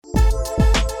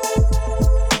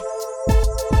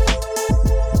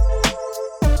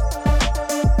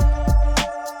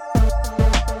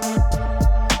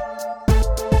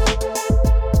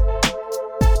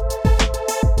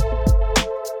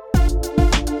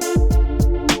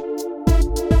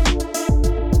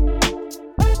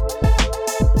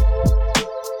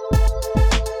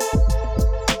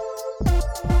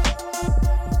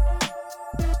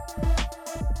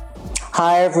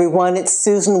Hi everyone, it's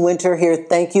Susan Winter here.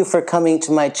 Thank you for coming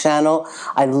to my channel.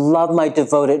 I love my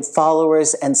devoted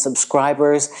followers and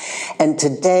subscribers. And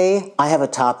today I have a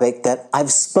topic that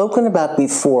I've spoken about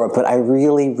before, but I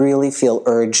really feel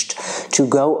urged to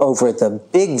go over the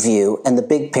big view and the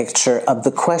big picture of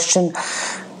the question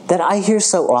that I hear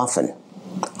so often,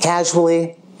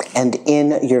 casually and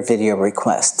in your video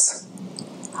requests.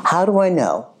 How do I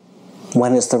know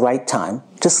when is the right time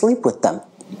to sleep with them?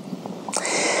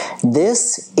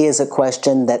 This is a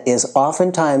question that is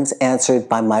oftentimes answered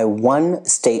by my one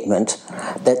statement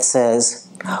that says,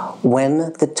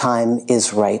 when the time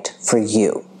is right for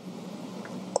you.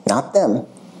 Not them,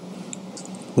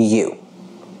 you.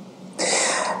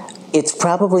 It's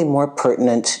probably more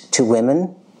pertinent to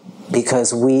women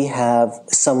because we have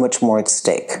so much more at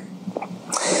stake.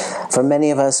 For many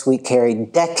of us, we carry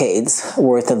decades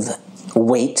worth of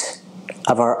weight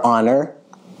of our honor,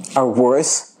 our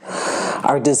worth,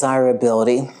 our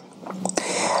desirability,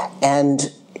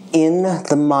 and in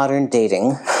the modern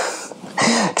dating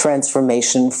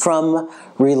transformation from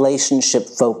relationship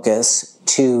focus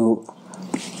to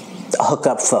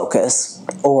hookup focus,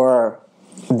 or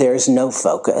there's no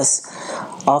focus,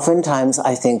 oftentimes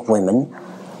I think women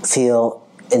feel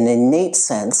an innate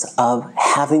sense of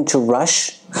having to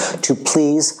rush to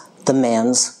please the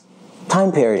man's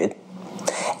time period.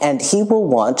 And he will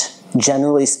want,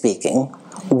 generally speaking,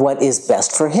 what is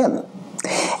best for him.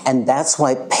 And that's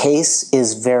why pace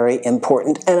is very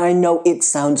important. And I know it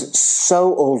sounds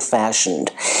so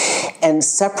old-fashioned and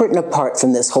separate and apart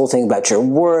from this whole thing about your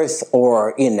worth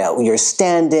or, your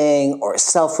standing or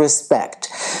self-respect.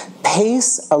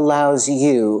 Pace allows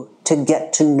you to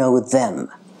get to know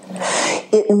them.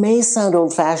 It may sound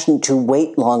old-fashioned to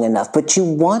wait long enough, but you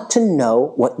want to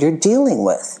know what you're dealing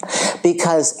with.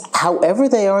 Because however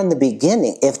they are in the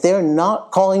beginning, if they're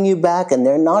not calling you back and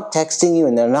they're not texting you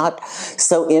and they're not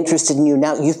so interested in you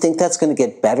now, you think that's going to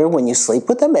get better when you sleep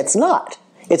with them? It's not.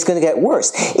 It's going to get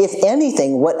worse. If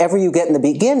anything, whatever you get in the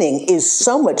beginning is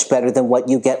so much better than what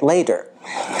you get later.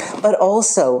 But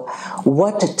also,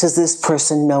 what does this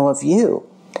person know of you?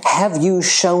 Have you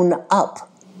shown up?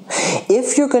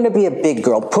 If you're going to be a big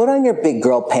girl, put on your big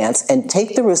girl pants and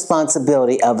take the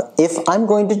responsibility of, if I'm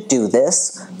going to do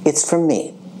this, it's for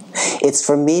me. It's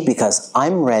for me because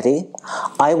I'm ready,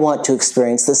 I want to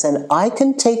experience this, and I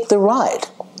can take the ride.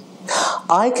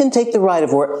 I can take the ride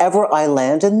of wherever I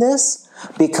land in this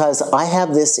because I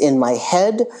have this in my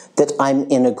head that I'm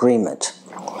in agreement.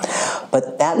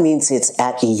 But that means it's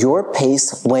at your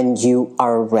pace when you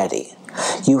are ready.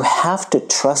 You have to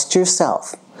trust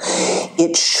yourself.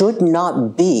 It should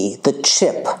not be the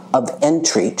chip of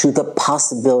entry to the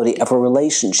possibility of a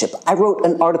relationship. I wrote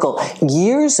an article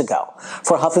years ago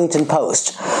for Huffington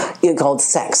Post called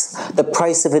Sex, the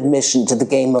Price of Admission to the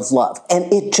Game of Love.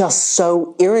 And it just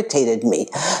so irritated me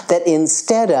that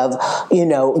instead of,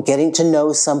 getting to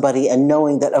know somebody and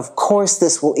knowing that, of course,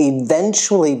 this will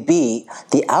eventually be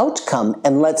the outcome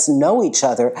and let's know each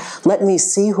other, let me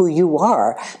see who you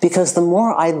are, because the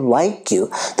more I like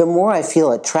you, the more I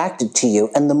feel attracted to you,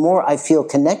 and the more I feel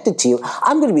connected to you,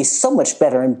 I'm going to be so much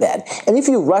better in bed. And if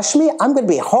you rush me, I'm going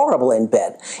to be horrible in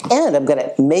bed. And I'm going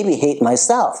to maybe hate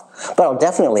myself, but I'll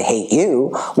definitely hate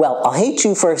you. Well, I'll hate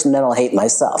you first and then I'll hate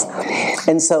myself.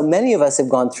 And so many of us have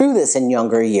gone through this in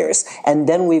younger years, and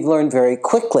then we've learned very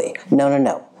quickly, no.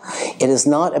 It is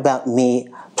not about me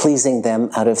pleasing them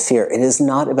out of fear. It is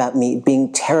not about me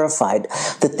being terrified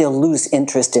that they'll lose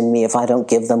interest in me if I don't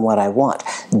give them what I want.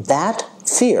 That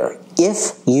fear,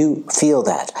 if you feel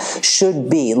that, should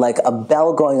be like a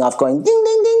bell going off, going ding,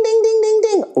 ding, ding, ding, ding, ding,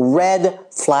 ding, red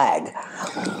flag.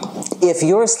 If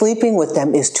you're sleeping with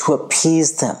them is to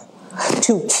appease them,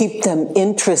 to keep them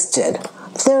interested.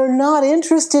 They're not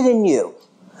interested in you.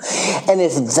 And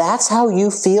if that's how you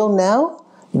feel now,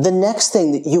 the next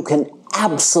thing that you can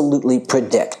absolutely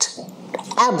predict,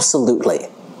 absolutely.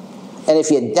 And if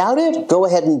you doubt it, go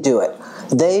ahead and do it.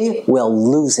 They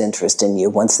will lose interest in you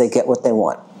once they get what they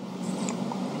want.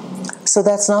 So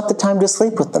that's not the time to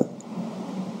sleep with them.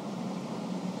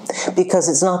 Because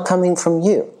it's not coming from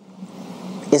you.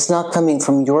 It's not coming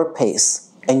from your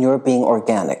pace and your being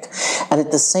organic. And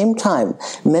at the same time,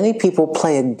 many people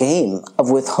play a game of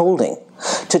withholding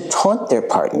to taunt their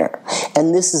partner.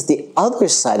 And this is the other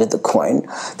side of the coin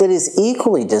that is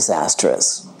equally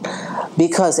disastrous.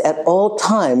 Because at all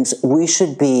times, we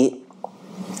should be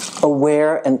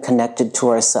aware and connected to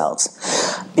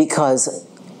ourselves. Because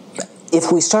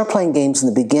if we start playing games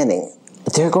in the beginning,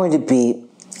 they're going to be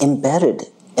embedded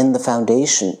in the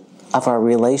foundation of our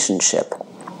relationship.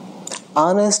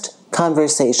 Honest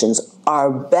conversations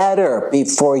are better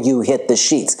before you hit the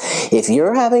sheets. If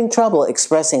you're having trouble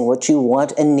expressing what you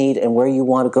want and need and where you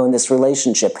want to go in this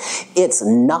relationship, it's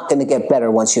not going to get better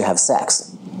once you have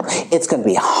sex. It's going to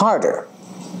be harder,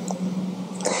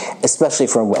 especially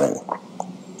for women.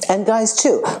 And guys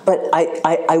too. But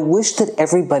I wish that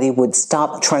everybody would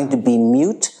stop trying to be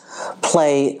mute,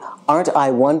 play, aren't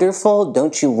I wonderful?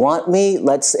 Don't you want me?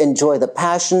 Let's enjoy the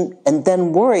passion, and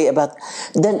then worry about,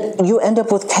 then you end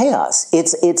up with chaos.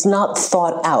 It's not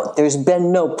thought out. There's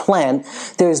been no plan.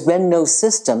 There's been no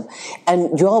system.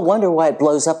 And you all wonder why it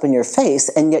blows up in your face,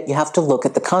 and yet you have to look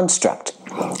at the construct.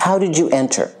 How did you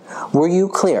enter? Were you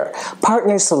clear?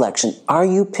 Partner selection. Are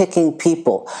you picking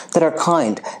people that are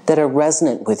kind, that are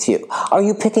resonant with you? Are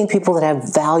you picking people that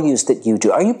have values that you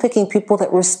do? Are you picking people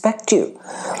that respect you?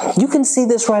 You can see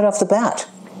this right off the bat.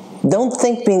 Don't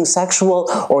think being sexual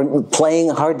or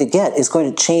playing hard to get is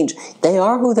going to change. They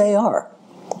are who they are.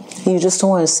 You just don't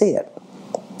want to see it.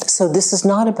 So this is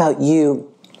not about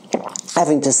you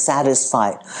having to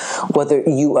satisfy whether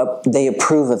they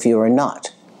approve of you or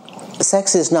not.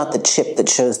 Sex is not the chip that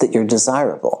shows that you're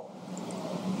desirable.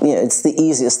 You know, it's the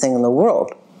easiest thing in the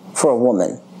world for a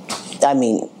woman. I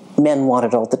mean, men want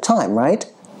it all the time, right?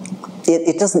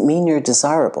 It doesn't mean you're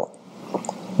desirable.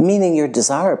 Meaning you're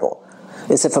desirable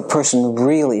is if a person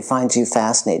really finds you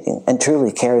fascinating and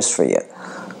truly cares for you.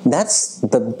 That's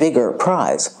the bigger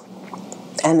prize.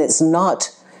 And it's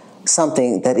not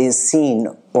something that is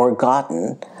seen or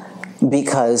gotten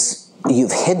because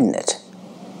you've hidden it.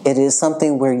 It is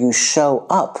something where you show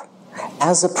up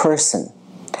as a person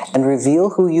and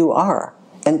reveal who you are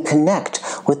and connect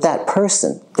with that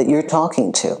person that you're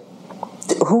talking to.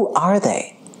 Who are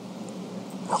they?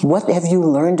 What have you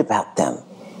learned about them?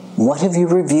 What have you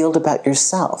revealed about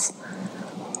yourself?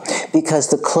 Because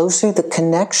the closer the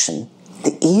connection,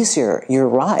 the easier your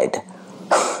ride.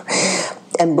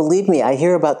 And believe me, I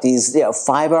hear about these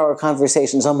 5-hour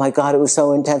conversations. Oh my God, it was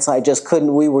so intense. I just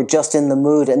couldn't. We were just in the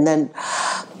mood. And then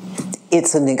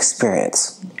it's an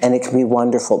experience, and it can be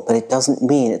wonderful, but it doesn't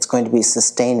mean it's going to be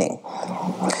sustaining.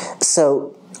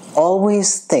 So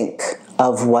always think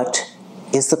of what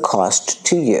is the cost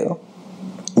to you.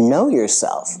 Know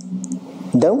yourself.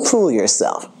 Don't fool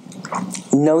yourself.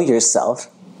 Know yourself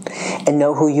and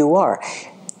know who you are.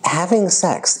 Having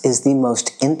sex is the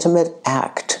most intimate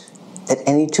act that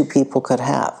any two people could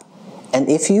have. And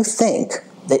if you think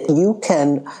that you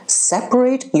can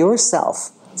separate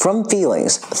yourself from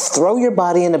feelings, throw your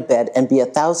body in a bed and be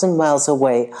 1,000 miles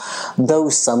away, though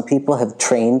some people have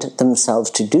trained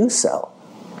themselves to do so.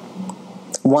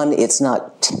 One, it's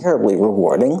not terribly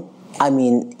rewarding. I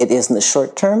mean, it is in the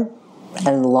short term, and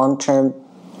in the long term,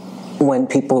 when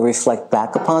people reflect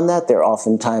back upon that, they're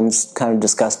oftentimes kind of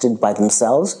disgusted by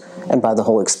themselves and by the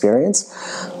whole experience.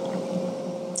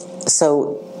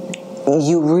 So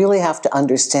you really have to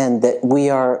understand that we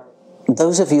are,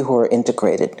 those of you who are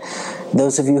integrated,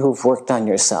 those of you who've worked on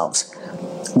yourselves,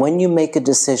 when you make a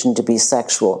decision to be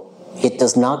sexual, it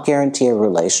does not guarantee a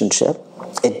relationship.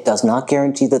 It does not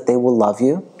guarantee that they will love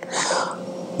you.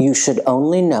 You should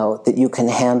only know that you can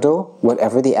handle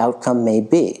whatever the outcome may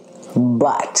be.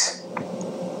 But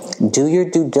do your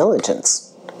due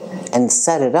diligence and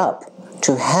set it up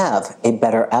to have a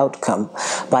better outcome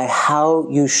by how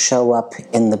you show up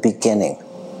in the beginning.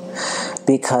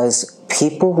 Because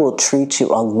people will treat you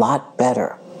a lot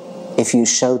better if you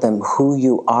show them who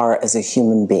you are as a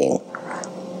human being.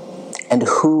 And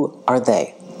who are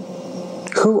they?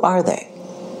 Who are they?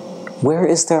 Where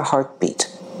is their heartbeat?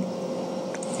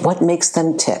 What makes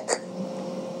them tick?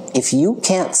 If you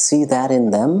can't see that in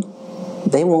them,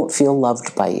 they won't feel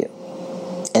loved by you.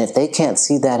 And if they can't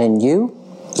see that in you,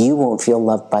 you won't feel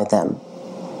loved by them.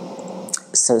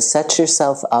 So set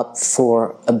yourself up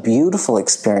for a beautiful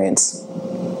experience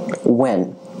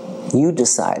when you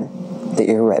decide that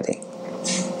you're ready.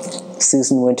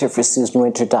 Susan Winter for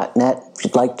SusanWinter.net. If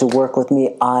you'd like to work with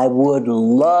me, I would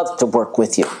love to work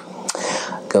with you.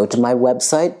 Go to my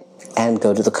website and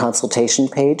go to the consultation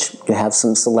page. You have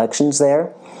some selections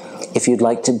there. If you'd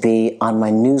like to be on my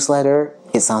newsletter,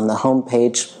 it's on the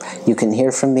homepage. You can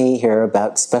hear from me, hear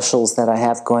about specials that I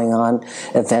have going on,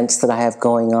 events that I have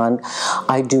going on.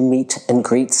 I do meet and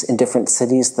greets in different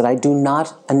cities that I do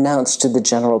not announce to the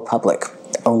general public,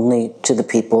 only to the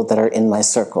people that are in my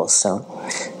circle. So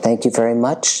thank you very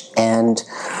much, and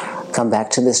come back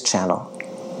to this channel.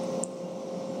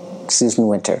 Susan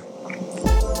Winter.